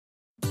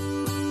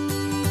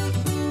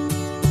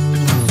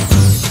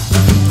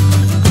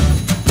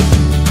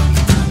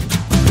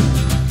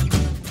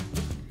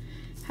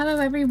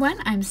everyone,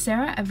 I'm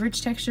Sarah of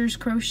Rich Textures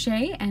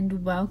Crochet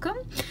and welcome.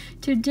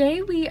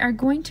 Today we are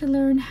going to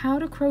learn how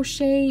to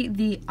crochet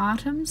the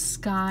Autumn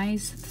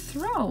Skies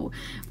Throw,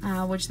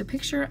 which the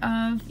picture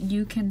of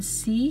you can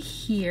see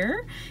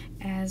here,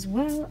 as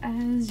well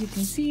as you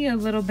can see a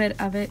little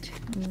bit of it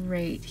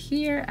right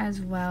here as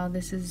well.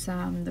 This is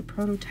the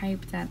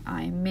prototype that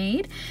I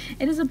made.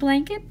 It is a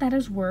blanket that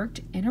is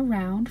worked in a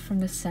round from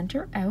the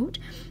center out.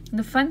 And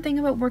the fun thing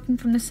about working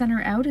from the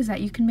center out is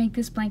that you can make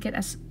this blanket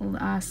as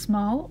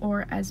small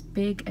or as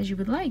big as you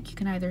would like. You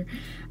can either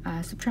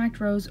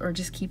subtract rows or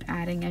just keep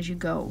adding as you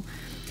go.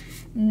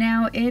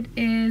 Now it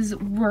is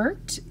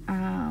worked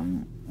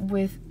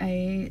with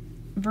a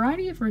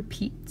variety of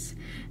repeats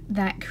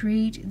that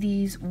create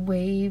these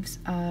waves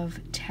of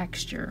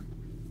texture.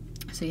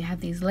 So you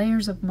have these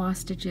layers of moss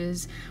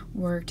stitches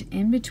worked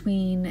in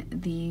between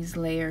these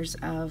layers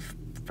of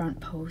front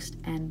post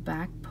and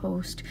back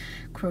post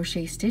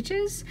crochet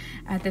stitches.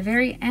 At the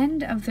very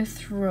end of the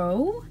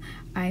throw,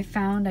 I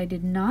found I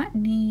did not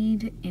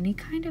need any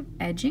kind of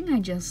edging. I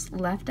just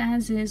left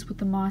as is with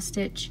the moss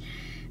stitch,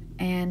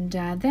 and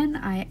then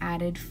I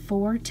added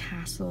 4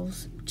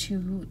 tassels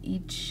to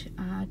each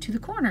to the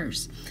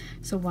corners,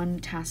 so 1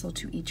 tassel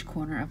to each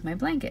corner of my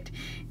blanket,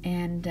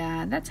 and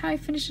that's how I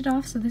finished it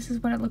off. So this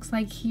is what it looks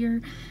like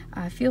here.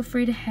 Feel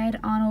free to head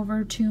on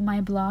over to my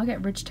blog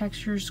at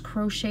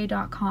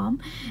richtexturescrochet.com,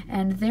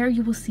 and there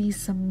you will see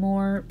some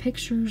more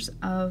pictures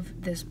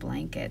of this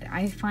blanket.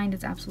 I find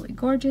it's absolutely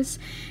gorgeous,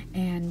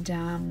 and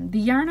the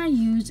yarn I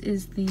use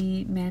is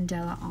the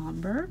Mandala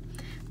Ombre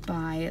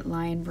by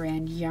Lion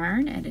Brand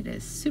yarn, and it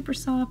is super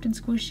soft and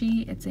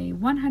squishy. It's a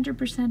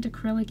 100%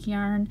 acrylic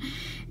yarn,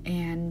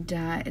 and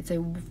it's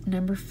a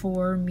number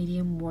 4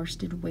 medium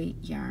worsted weight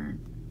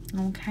yarn.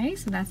 Okay,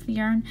 so that's the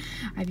yarn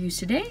I've used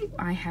today.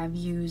 I have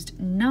used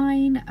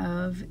 9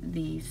 of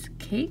these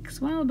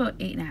cakes, well, about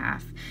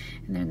 8.5,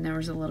 and then there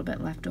was a little bit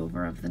left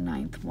over of the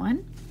 9th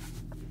one.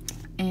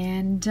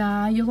 And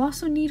you'll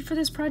also need for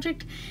this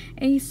project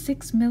a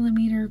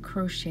 6mm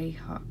crochet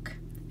hook,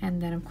 and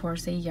then of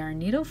course a yarn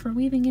needle for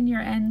weaving in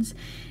your ends,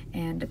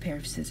 and a pair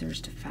of scissors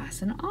to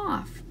fasten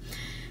off.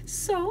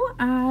 So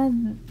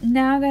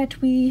now that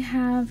we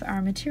have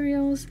our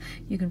materials,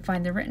 you can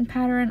find the written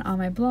pattern on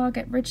my blog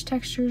at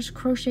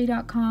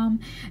richtexturescrochet.com,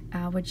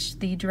 which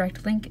the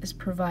direct link is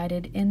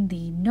provided in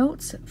the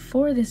notes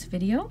for this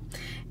video.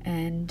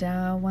 And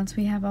once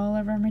we have all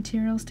of our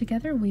materials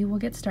together, we will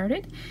get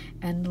started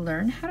and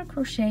learn how to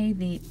crochet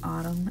the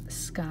Autumn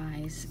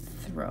Skies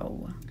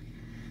Throw.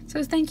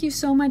 So thank you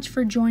so much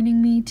for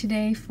joining me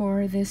today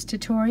for this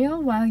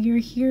tutorial. While you're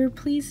here,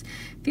 please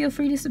feel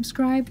free to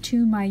subscribe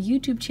to my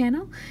YouTube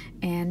channel,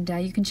 and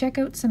you can check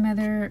out some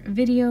other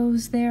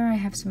videos there. I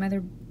have some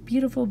other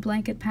beautiful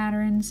blanket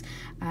patterns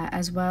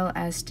as well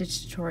as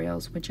stitch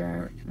tutorials, which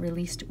are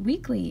released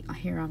weekly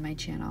here on my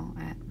channel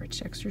at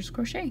Rich Textures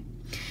Crochet.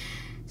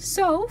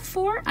 So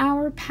for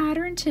our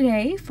pattern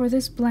today, for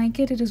this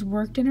blanket, it is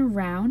worked in a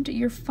round.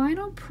 Your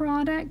final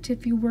product,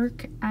 if you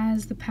work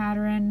as the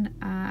pattern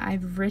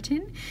I've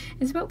written,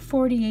 is about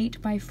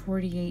 48 by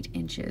 48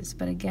 inches.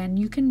 But again,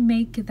 you can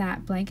make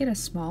that blanket as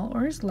small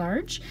or as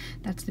large.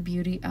 That's the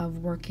beauty of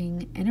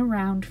working in a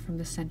round from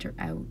the center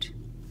out.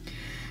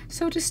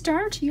 So to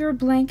start your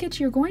blanket,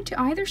 you're going to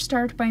either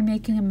start by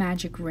making a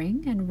magic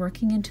ring and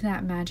working into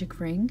that magic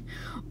ring,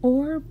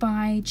 or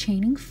by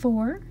chaining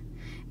 4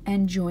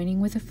 and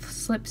joining with a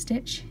slip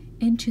stitch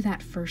into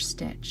that first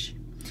stitch.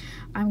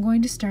 I'm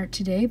going to start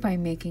today by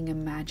making a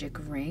magic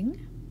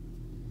ring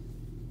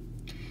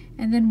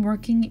and then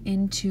working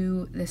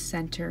into the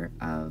center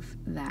of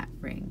that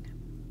ring.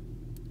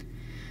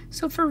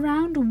 So for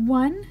round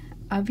 1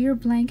 of your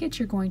blanket,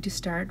 you're going to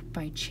start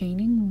by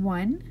chaining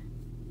 1,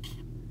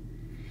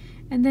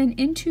 and then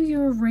into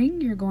your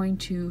ring you're going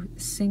to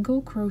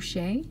single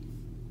crochet,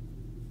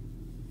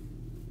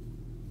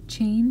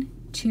 chain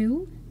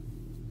 2,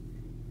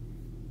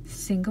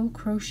 single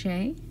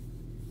crochet,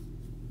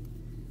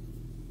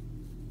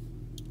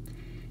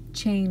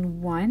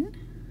 chain 1,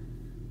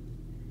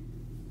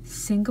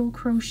 single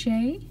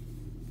crochet,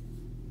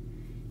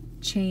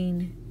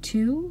 chain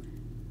 2,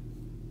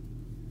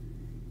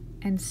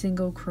 and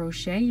single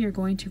crochet. You're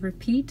going to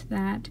repeat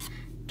that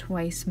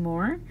twice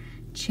more.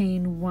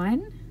 Chain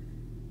 1,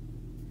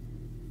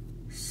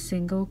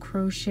 single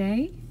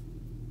crochet,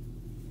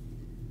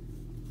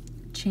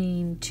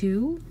 chain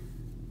 2,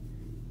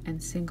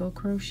 and single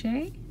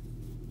crochet,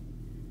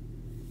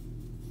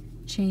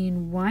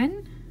 chain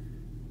 1,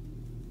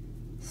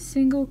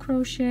 single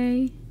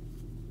crochet,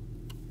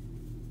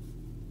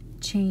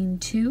 chain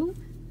 2,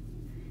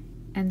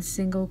 and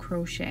single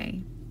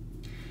crochet.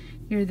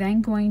 You're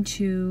then going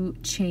to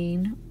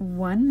chain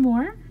 1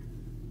 more,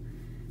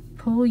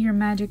 pull your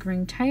magic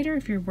ring tighter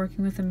if you're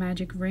working with a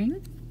magic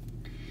ring,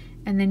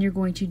 and then you're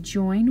going to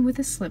join with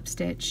a slip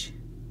stitch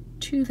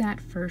to that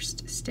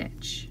first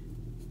stitch.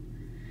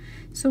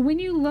 So when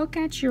you look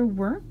at your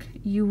work,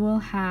 you will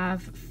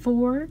have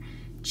 4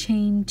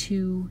 chain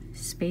 2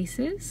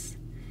 spaces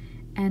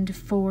and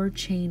 4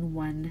 chain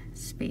 1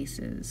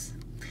 spaces.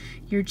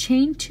 Your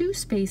chain 2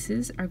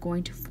 spaces are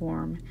going to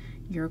form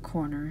your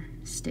corner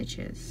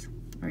stitches,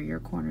 or your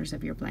corners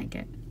of your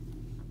blanket.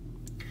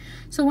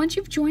 So once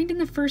you've joined in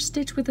the first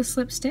stitch with a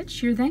slip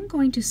stitch, you're then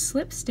going to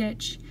slip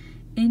stitch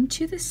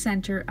into the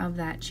center of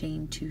that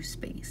chain 2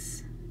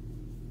 space.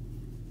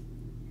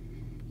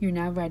 You're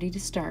now ready to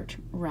start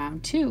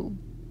round 2.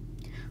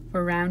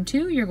 For round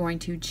 2, you're going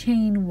to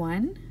chain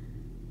 1,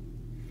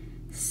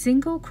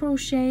 single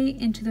crochet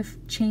into the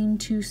chain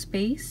 2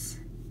 space,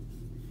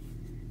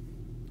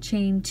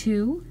 chain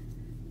 2,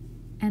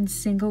 and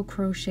single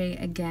crochet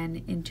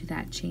again into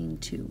that chain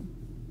 2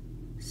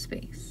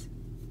 space.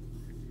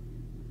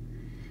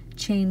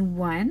 Chain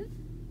 1.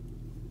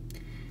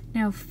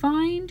 Now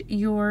find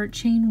your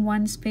chain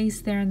 1 space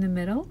there in the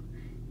middle,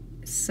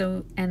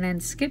 and then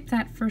skip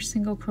that first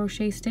single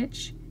crochet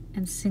stitch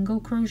and single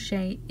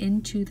crochet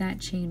into that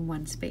chain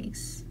 1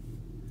 space.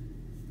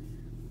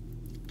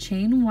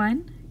 Chain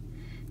 1,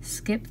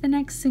 skip the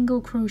next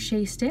single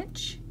crochet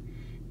stitch,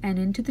 and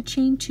into the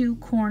chain 2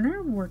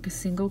 corner, work a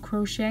single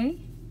crochet,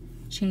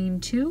 chain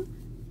 2,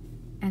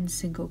 and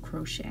single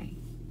crochet.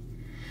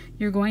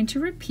 You're going to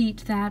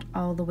repeat that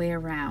all the way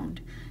around.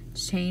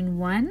 Chain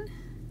 1,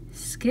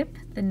 skip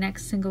the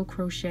next single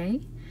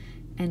crochet,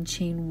 and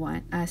chain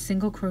 1,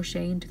 single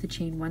crochet into the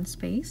chain 1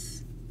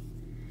 space.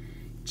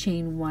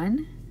 Chain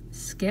 1,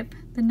 skip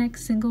the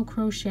next single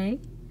crochet,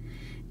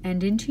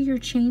 and into your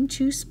chain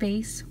 2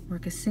 space,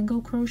 work a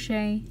single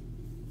crochet,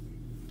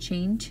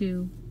 chain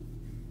 2,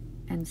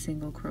 and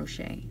single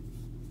crochet.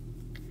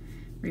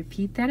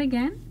 Repeat that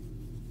again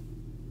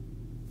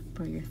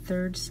for your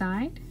third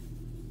side.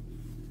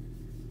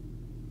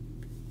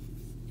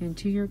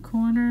 Into your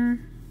corner,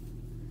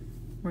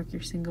 work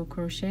your single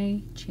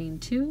crochet, chain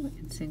 2,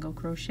 and single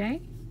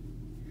crochet.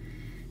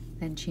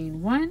 Then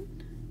chain 1,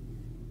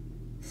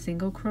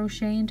 single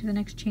crochet into the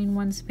next chain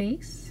 1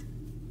 space,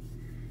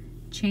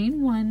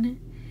 chain 1,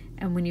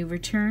 and when you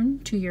return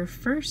to your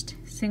first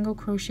single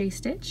crochet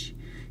stitch,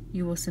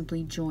 you will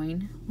simply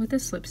join with a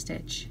slip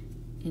stitch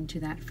into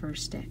that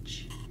first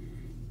stitch.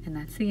 And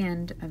that's the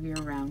end of your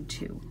round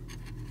 2.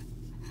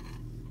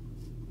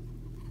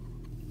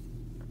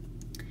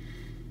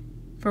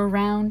 For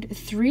round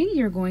 3,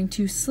 you're going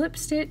to slip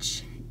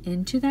stitch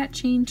into that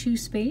chain 2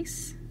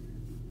 space,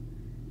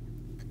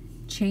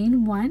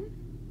 chain 1,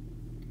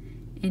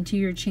 into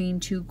your chain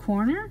 2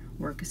 corner,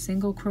 work a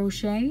single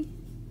crochet,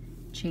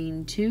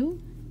 chain 2,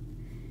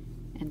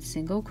 and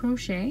single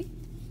crochet.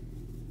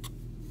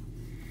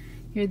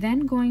 You're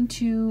then going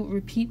to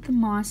repeat the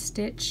moss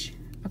stitch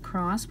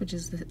across, which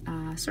is the,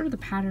 sort of the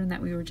pattern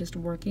that we were just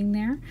working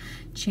there.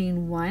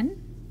 Chain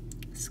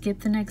 1, skip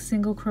the next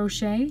single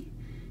crochet,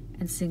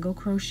 and single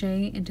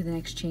crochet into the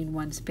next chain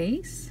 1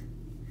 space.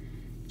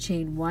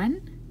 Chain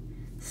 1,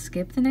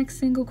 skip the next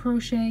single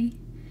crochet,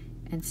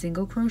 and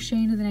single crochet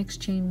into the next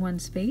chain 1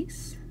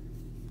 space.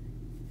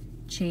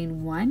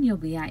 Chain 1, you'll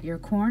be at your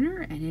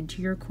corner, and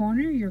into your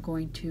corner you're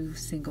going to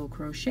single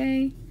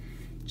crochet,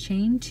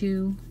 chain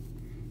 2,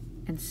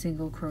 and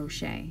single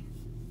crochet.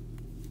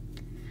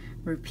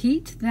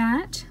 Repeat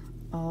that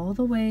all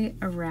the way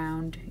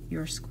around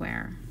your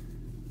square.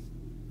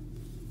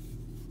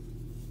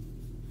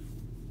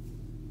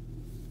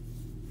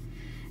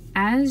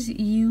 As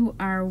you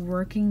are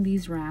working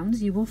these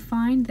rounds, you will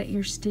find that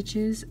your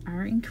stitches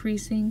are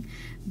increasing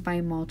by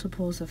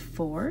multiples of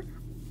 4,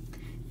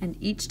 and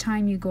each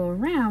time you go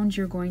around,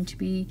 you're going to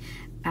be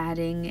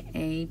adding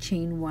a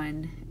chain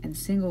 1 and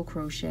single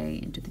crochet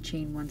into the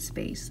chain 1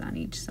 space on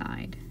each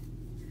side.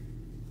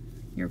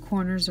 Your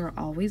corners are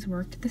always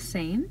worked the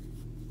same.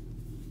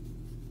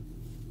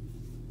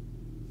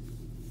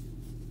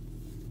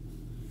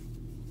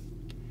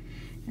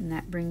 And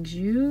that brings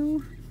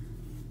you,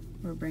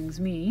 or brings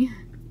me,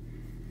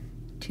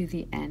 to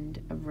the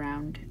end of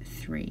round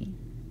 3.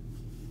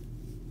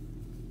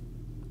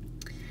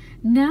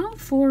 Now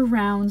for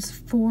rounds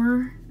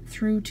 4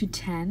 through to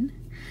 10,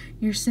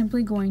 you're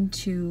simply going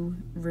to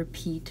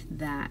repeat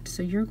that.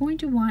 So you're going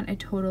to want a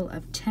total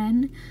of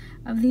 10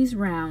 of these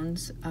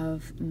rounds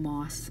of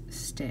moss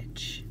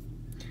stitch.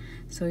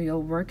 So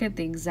you'll work it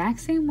the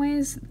exact same way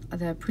as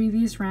the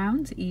previous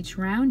rounds. Each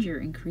round you're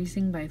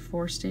increasing by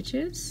 4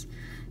 stitches.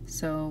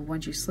 So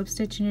once you slip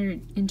stitch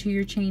into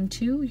your chain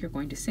 2, you're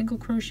going to single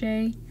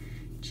crochet,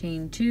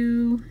 chain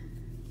 2,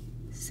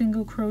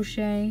 single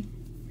crochet,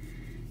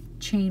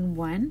 chain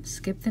 1,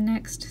 skip the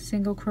next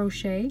single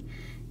crochet,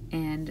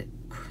 and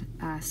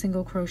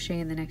single crochet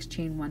in the next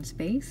chain 1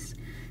 space.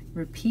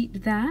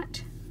 Repeat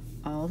that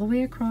all the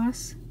way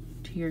across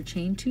to your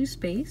chain 2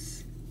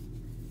 space,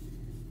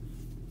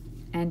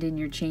 and in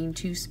your chain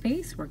 2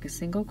 space work a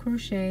single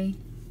crochet,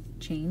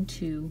 chain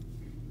 2,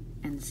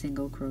 and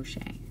single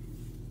crochet.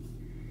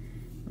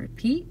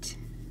 Repeat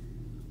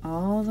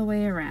all the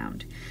way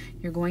around.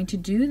 You're going to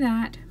do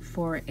that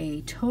for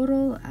a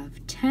total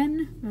of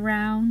 10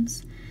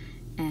 rounds,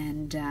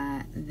 and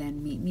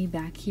then meet me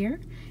back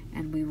here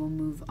and we will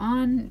move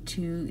on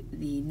to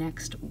the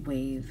next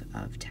wave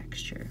of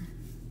texture.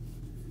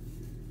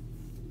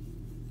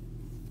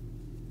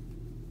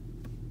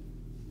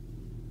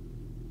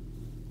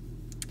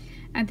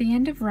 At the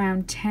end of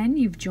round 10,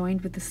 you've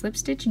joined with the slip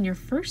stitch in your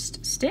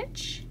first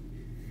stitch,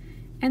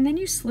 and then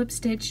you slip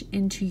stitch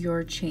into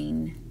your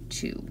chain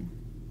 2.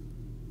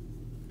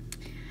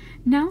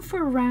 Now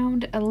for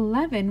round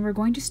 11, we're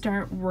going to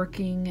start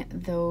working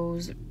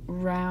those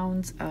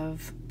rounds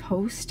of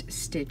post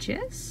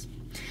stitches.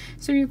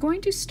 So you're going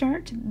to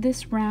start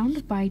this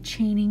round by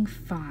chaining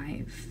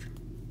 5.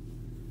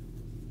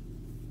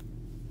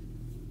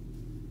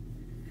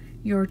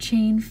 Your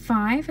chain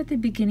 5 at the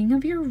beginning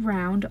of your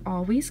round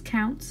always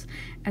counts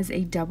as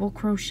a double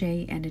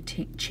crochet and a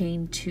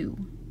chain 2.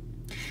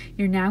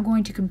 You're now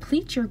going to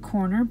complete your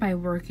corner by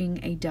working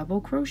a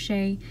double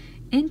crochet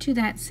into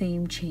that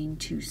same chain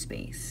 2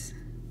 space.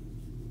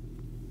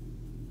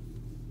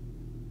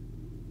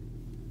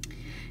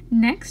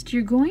 Next,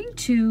 you're going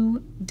to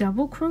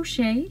double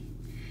crochet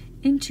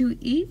into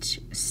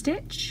each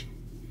stitch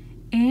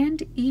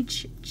and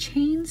each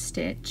chain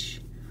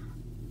stitch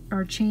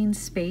or chain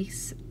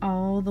space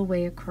all the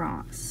way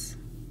across.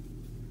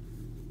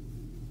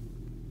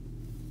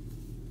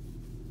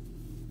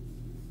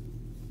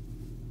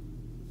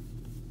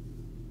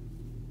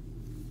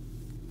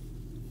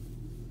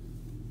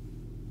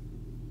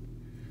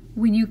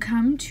 When you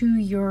come to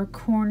your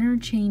corner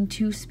chain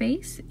 2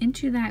 space,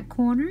 into that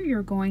corner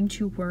you're going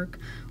to work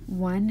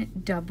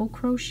 1 double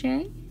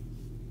crochet,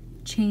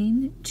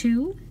 chain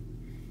 2,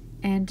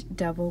 and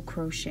double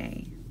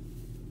crochet.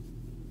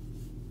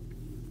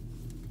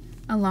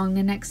 Along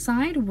the next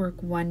side,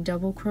 work 1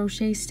 double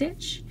crochet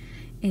stitch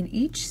in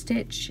each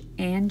stitch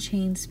and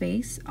chain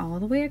space all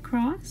the way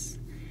across.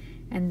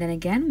 And then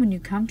again, when you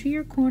come to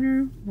your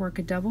corner, work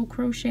a double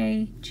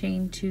crochet,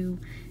 chain 2,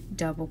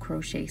 double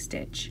crochet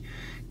stitch.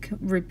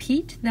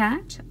 Repeat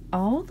that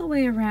all the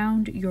way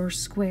around your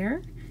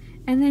square,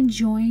 and then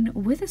join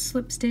with a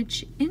slip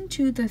stitch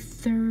into the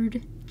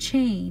 3rd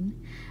chain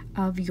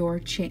of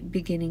your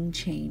beginning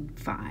chain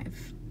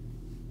 5.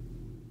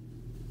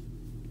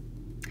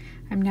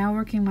 I'm now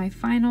working my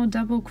final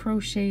double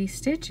crochet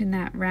stitch in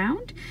that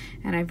round,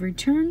 and I've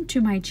returned to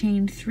my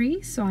chain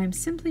 3, so I'm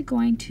simply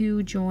going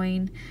to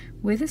join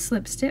with a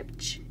slip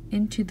stitch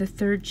into the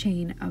 3rd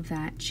chain of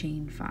that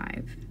chain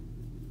 5.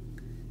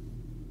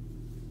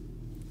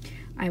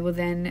 I will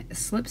then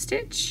slip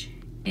stitch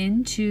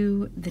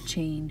into the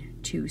chain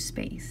 2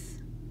 space.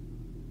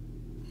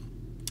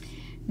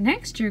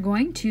 Next, you're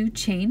going to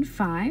chain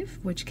 5,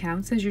 which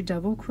counts as your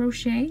double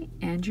crochet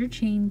and your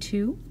chain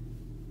 2,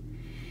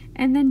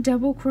 and then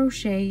double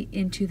crochet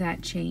into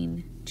that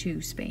chain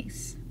 2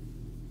 space.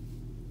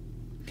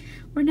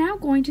 We're now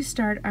going to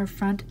start our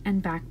front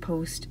and back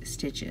post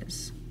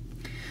stitches.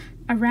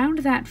 Around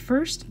that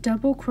first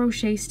double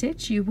crochet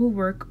stitch, you will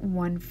work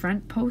 1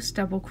 front post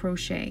double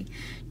crochet.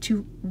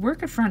 To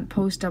work a front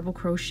post double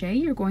crochet,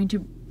 you're going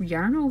to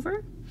yarn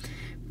over,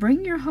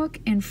 bring your hook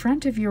in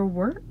front of your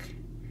work,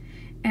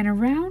 and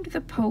around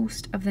the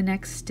post of the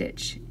next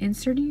stitch,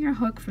 inserting your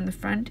hook from the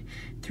front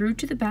through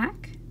to the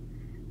back,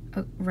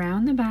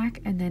 around the back,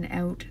 and then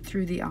out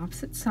through the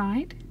opposite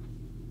side.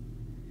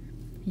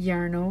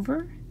 Yarn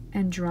over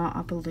and draw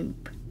up a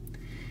loop.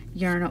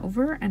 Yarn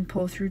over and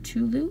pull through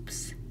 2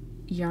 loops.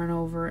 Yarn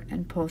over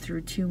and pull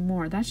through 2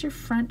 more. That's your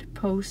front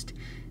post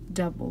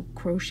double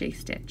crochet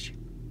stitch.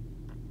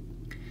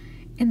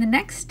 In the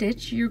next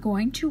stitch, you're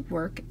going to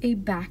work a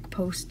back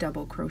post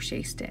double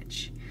crochet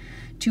stitch.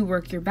 To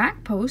work your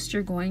back post,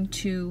 you're going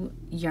to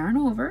yarn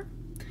over,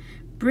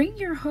 bring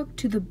your hook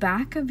to the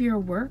back of your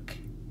work,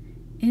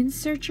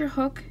 insert your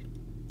hook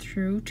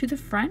through to the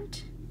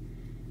front,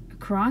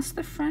 across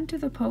the front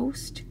of the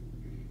post,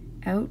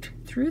 out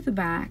through the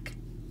back,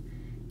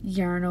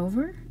 yarn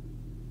over,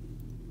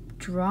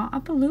 draw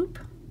up a loop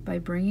by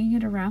bringing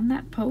it around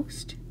that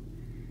post,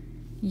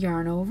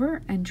 yarn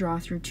over and draw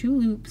through 2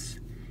 loops,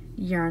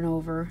 yarn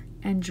over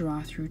and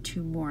draw through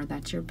 2 more.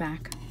 That's your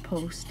back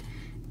post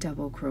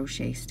double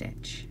crochet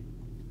stitch.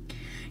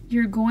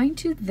 You're going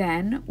to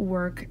then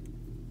work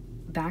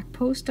back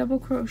post double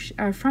crochet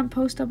or front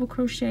post double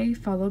crochet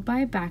followed by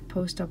a back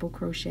post double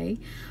crochet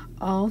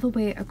all the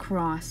way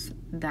across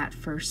that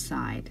first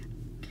side.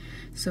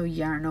 So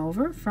yarn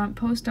over, front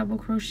post double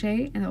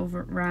crochet, and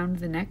over around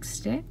the next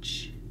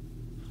stitch,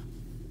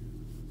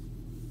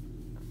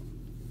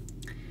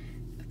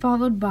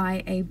 followed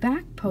by a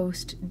back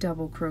post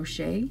double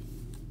crochet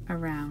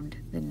around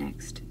the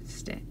next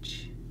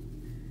stitch.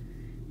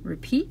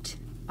 Repeat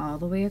all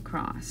the way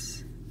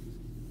across.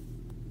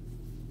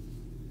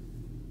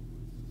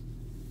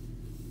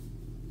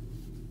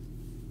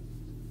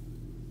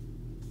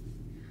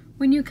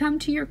 When you come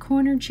to your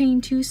corner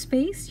chain 2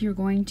 space, you're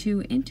going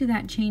to, into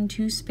that chain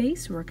 2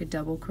 space, work a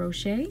double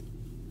crochet,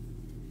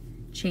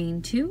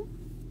 chain 2,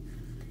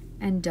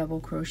 and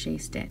double crochet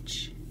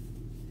stitch.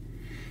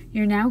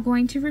 You're now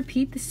going to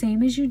repeat the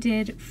same as you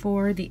did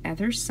for the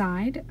other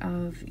side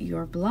of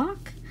your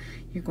block.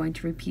 You're going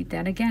to repeat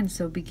that again.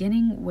 So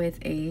beginning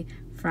with a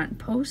front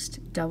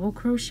post double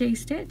crochet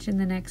stitch in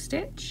the next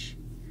stitch,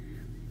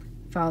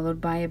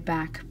 followed by a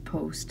back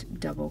post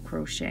double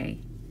crochet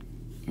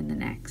in the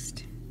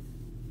next.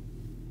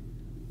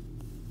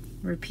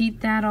 Repeat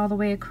that all the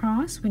way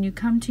across. When you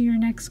come to your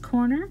next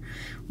corner,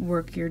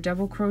 work your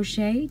double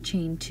crochet,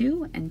 chain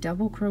 2 and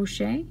double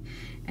crochet,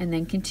 and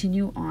then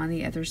continue on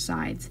the other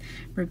sides.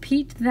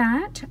 Repeat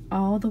that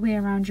all the way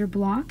around your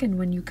block, and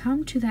when you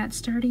come to that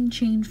starting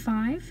chain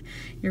 5,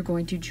 you're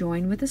going to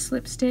join with a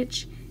slip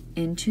stitch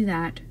into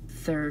that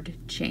third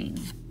chain.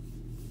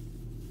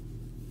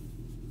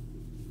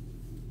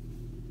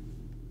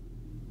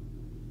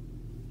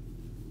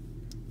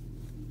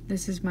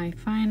 This is my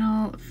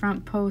final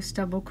front post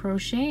double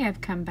crochet.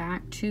 I've come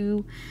back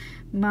to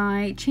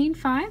my chain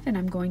 5 and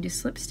I'm going to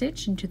slip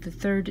stitch into the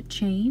third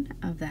chain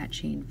of that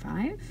chain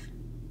 5.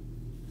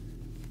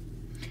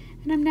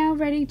 And I'm now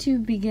ready to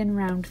begin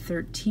round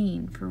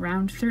 13. For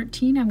round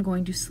 13, I'm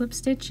going to slip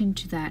stitch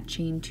into that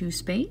chain 2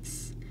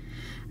 space.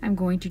 I'm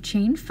going to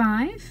chain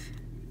 5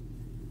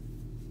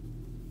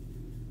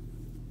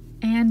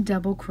 and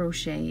double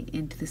crochet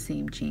into the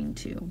same chain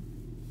 2.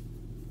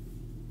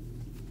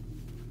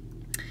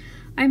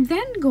 I'm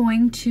then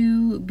going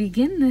to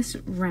begin this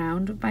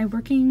round by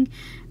working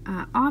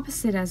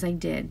opposite as I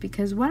did,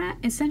 because what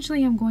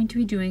essentially I'm going to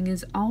be doing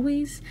is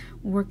always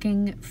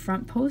working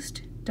front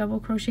post double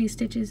crochet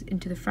stitches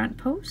into the front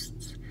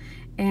posts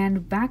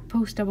and back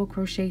post double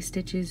crochet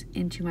stitches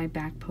into my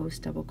back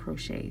post double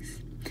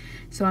crochets.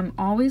 So I'm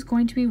always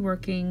going to be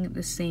working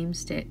the same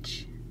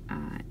stitch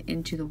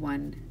into the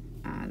one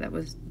that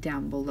was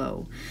down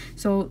below.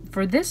 So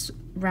for this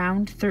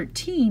round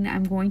 13,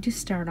 I'm going to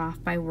start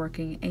off by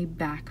working a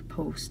back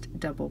post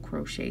double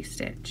crochet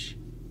stitch.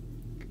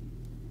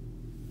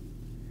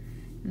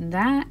 And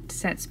that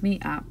sets me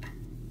up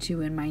to,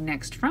 in my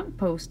next front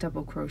post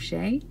double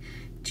crochet,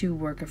 to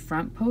work a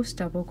front post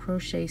double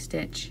crochet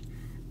stitch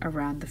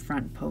around the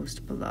front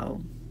post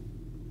below.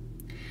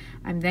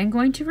 I'm then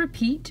going to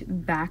repeat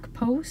back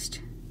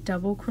post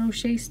double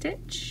crochet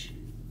stitch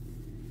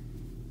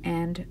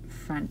and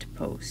front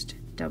post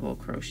double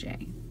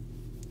crochet.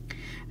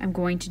 I'm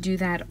going to do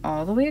that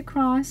all the way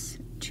across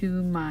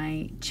to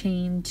my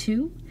chain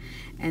 2,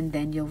 and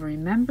then you'll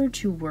remember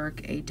to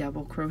work a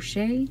double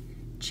crochet,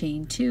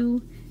 chain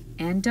 2,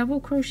 and double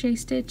crochet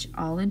stitch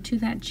all into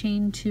that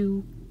chain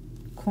 2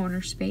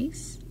 corner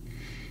space.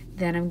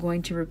 Then I'm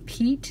going to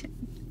repeat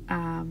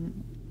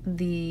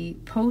the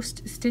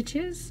post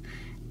stitches,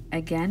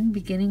 again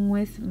beginning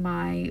with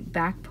my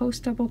back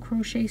post double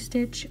crochet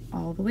stitch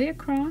all the way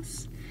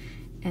across,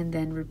 and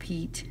then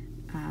repeat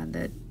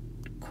the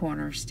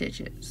corner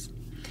stitches.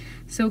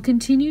 So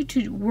continue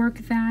to work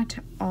that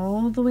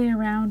all the way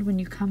around. When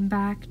you come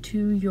back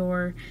to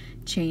your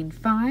chain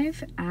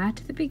 5 at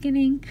the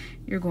beginning,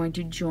 you're going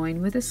to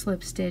join with a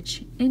slip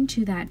stitch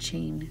into that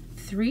chain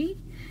 3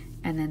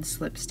 and then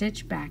slip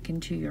stitch back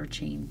into your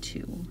chain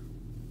 2.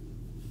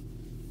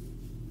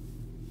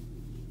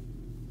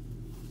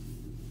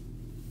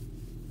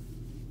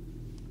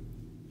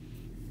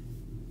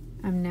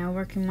 I'm now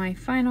working my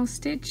final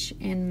stitch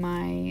in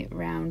my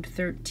round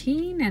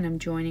 13, and I'm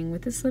joining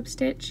with a slip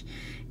stitch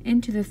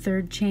into the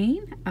third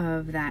chain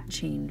of that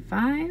chain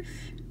 5.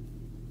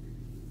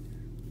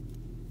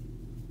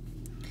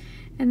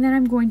 And then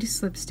I'm going to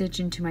slip stitch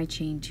into my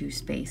chain 2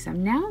 space.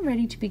 I'm now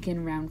ready to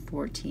begin round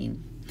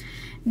 14.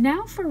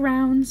 Now for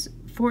rounds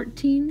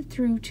 14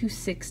 through to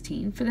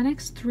 16, for the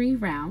next 3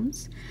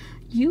 rounds,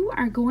 you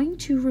are going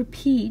to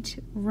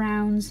repeat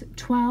rounds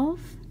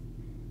 12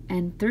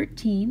 and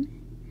 13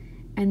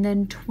 and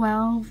then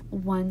 12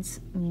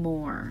 once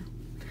more.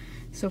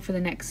 So for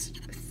the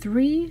next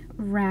 3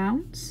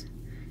 rounds,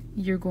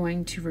 you're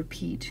going to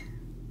repeat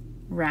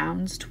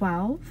rounds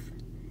 12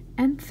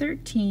 and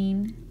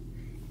 13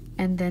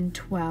 and then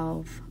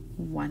 12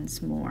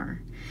 once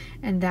more.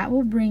 And that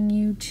will bring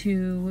you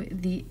to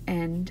the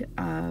end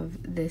of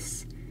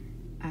this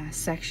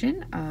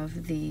section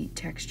of the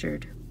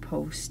textured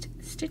post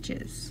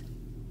stitches.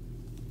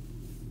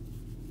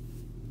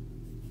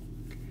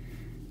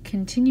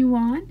 Continue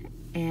on,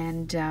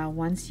 and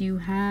once you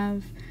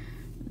have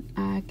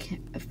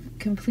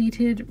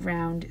completed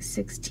round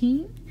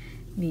 16,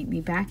 meet me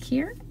back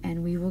here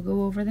and we will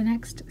go over the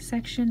next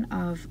section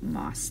of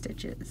moss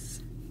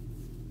stitches.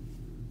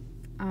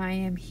 I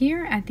am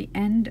here at the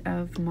end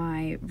of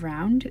my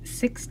round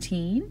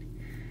 16.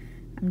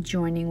 I'm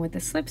joining with a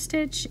slip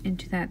stitch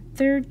into that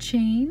third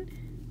chain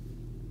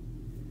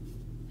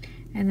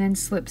and then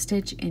slip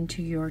stitch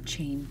into your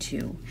chain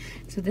 2.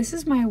 So this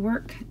is my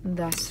work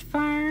thus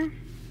far.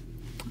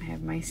 I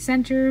have my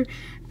center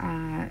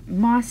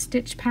moss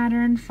stitch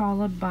pattern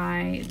followed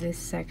by this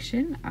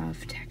section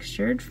of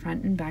textured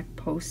front and back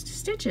post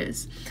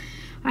stitches.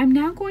 I'm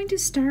now going to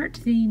start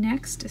the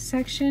next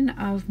section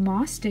of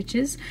moss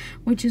stitches,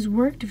 which is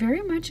worked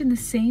very much in the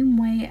same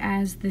way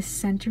as this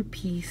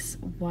centerpiece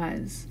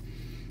was.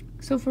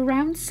 So for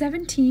round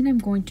 17, I'm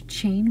going to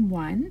chain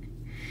 1,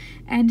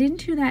 and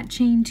into that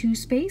chain 2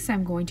 space,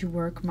 I'm going to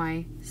work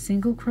my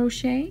single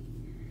crochet,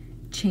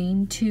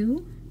 chain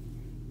 2,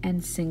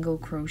 and single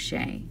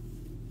crochet.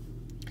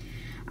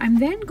 I'm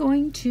then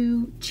going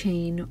to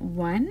chain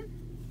 1,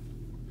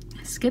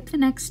 skip the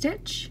next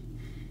stitch,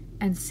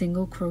 and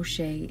single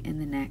crochet in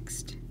the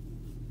next.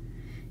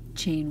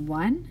 Chain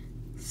 1,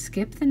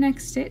 skip the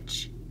next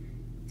stitch,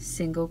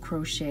 single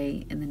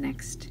crochet in the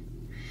next.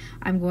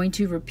 I'm going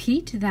to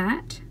repeat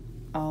that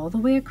all the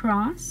way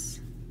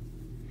across.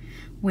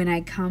 When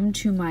I come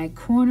to my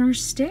corner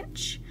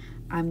stitch,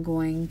 I'm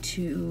going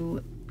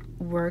to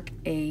work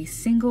a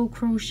single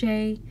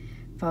crochet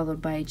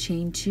followed by a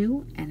chain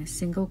 2 and a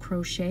single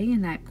crochet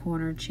in that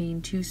corner chain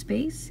 2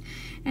 space,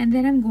 and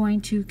then I'm going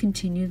to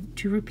continue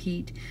to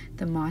repeat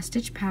the moss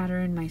stitch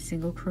pattern, my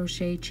single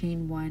crochet,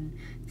 chain 1,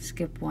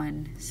 skip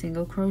 1,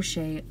 single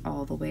crochet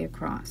all the way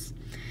across.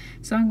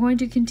 So I'm going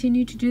to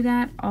continue to do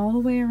that all the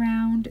way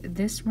around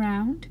this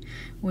round.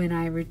 When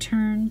I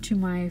return to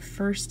my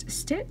first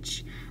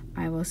stitch,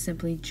 I will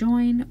simply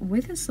join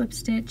with a slip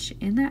stitch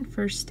in that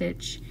first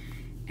stitch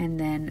and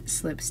then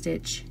slip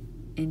stitch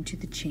into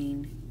the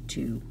chain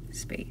 2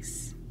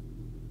 space.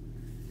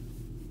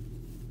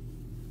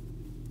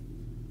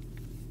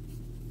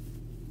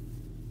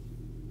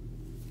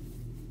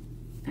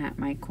 At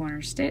my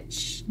corner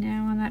stitch,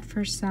 now on that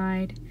first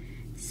side,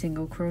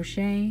 single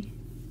crochet,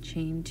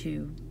 chain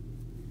 2,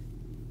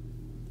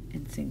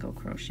 and single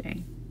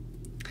crochet.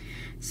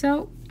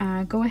 So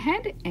go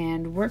ahead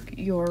and work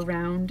your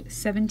round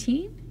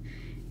 17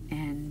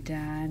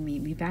 and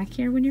meet me back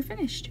here when you're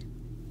finished.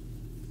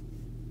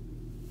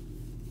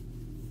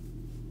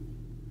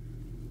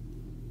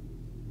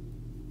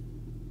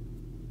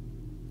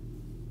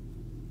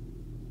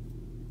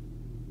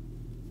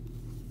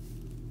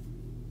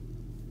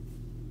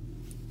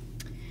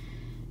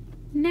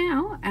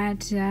 Now at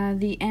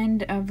the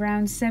end of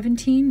round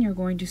 17, you're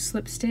going to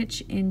slip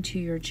stitch into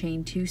your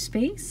chain 2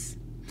 space.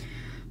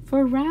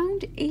 For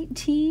round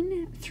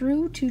 18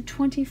 through to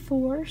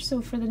 24,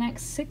 so for the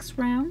next 6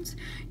 rounds,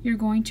 you're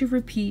going to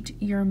repeat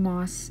your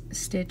moss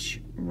stitch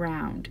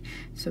round.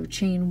 So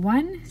chain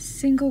 1,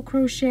 single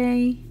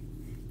crochet,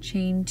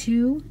 chain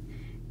 2,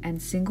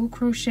 and single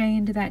crochet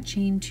into that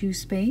chain 2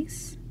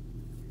 space.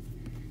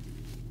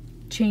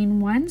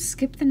 Chain 1,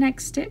 skip the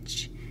next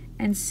stitch,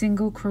 and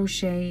single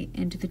crochet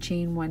into the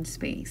chain 1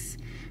 space.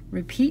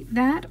 Repeat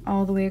that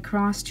all the way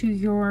across to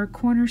your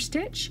corner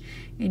stitch.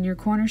 In your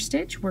corner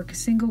stitch, work a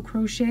single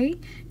crochet,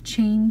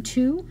 chain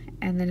 2,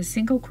 and then a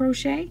single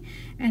crochet,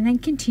 and then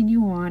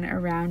continue on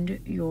around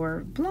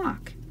your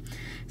block.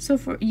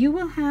 So you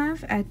will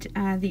have at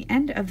the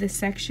end of this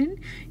section,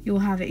 you will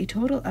have a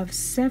total of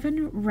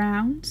 7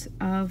 rounds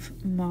of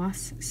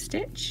moss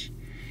stitch.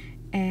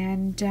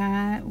 And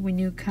when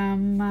you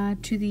come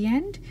to the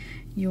end,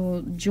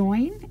 you'll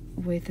join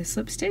with a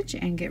slip stitch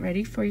and get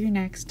ready for your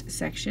next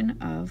section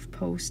of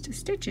post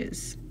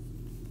stitches.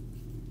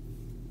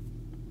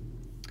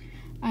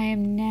 I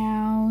am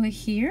now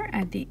here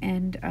at the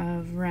end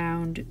of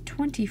round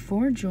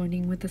 24,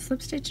 joining with the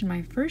slip stitch in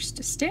my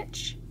first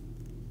stitch,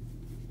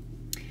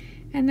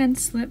 and then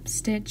slip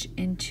stitch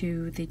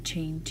into the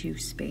chain 2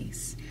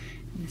 space.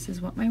 And this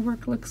is what my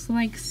work looks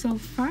like so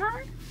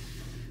far.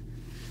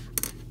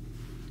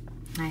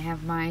 I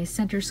have my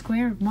center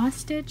square of moss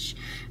stitch,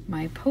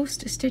 my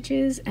post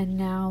stitches, and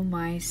now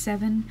my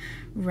 7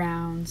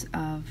 rounds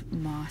of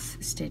moss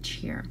stitch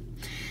here.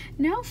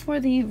 Now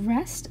for the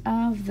rest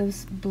of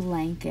this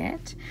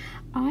blanket,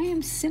 I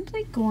am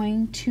simply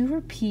going to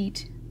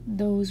repeat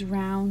those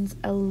rounds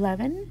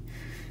 11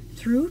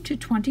 through to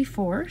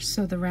 24,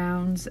 so the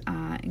rounds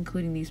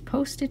including these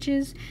post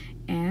stitches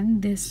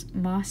and this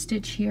moss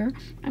stitch here.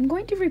 I'm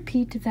going to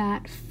repeat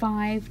that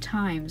 5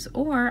 times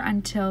or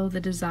until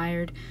the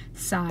desired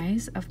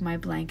size of my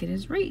blanket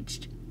is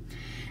reached.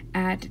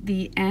 At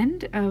the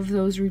end of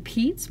those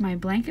repeats, my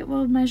blanket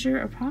will measure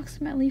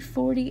approximately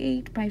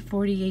 48 by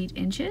 48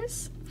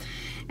 inches.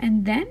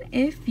 And then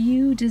if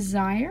you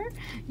desire,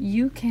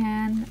 you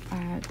can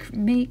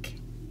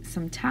make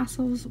some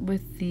tassels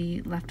with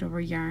the leftover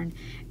yarn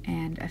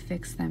and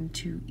affix them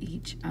to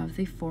each of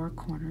the 4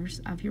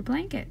 corners of your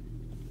blanket.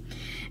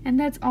 And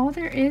that's all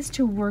there is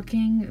to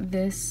working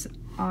this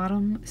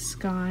Autumn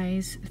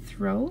Skies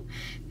throw.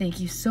 Thank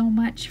you so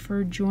much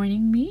for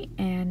joining me,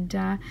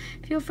 and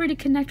feel free to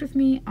connect with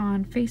me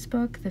on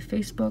Facebook, the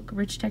Facebook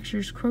Rich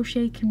Textures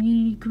Crochet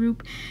Community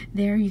Group.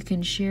 There you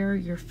can share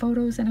your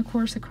photos, and of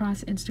course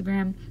across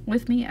Instagram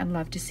with me. I'd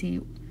love to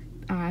see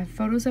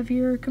photos of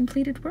your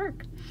completed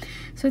work.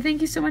 So thank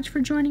you so much for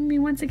joining me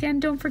once again.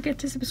 Don't forget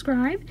to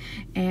subscribe,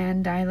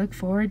 and I look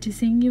forward to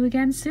seeing you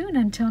again soon.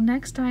 Until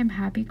next time,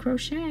 happy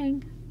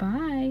crocheting.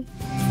 Bye.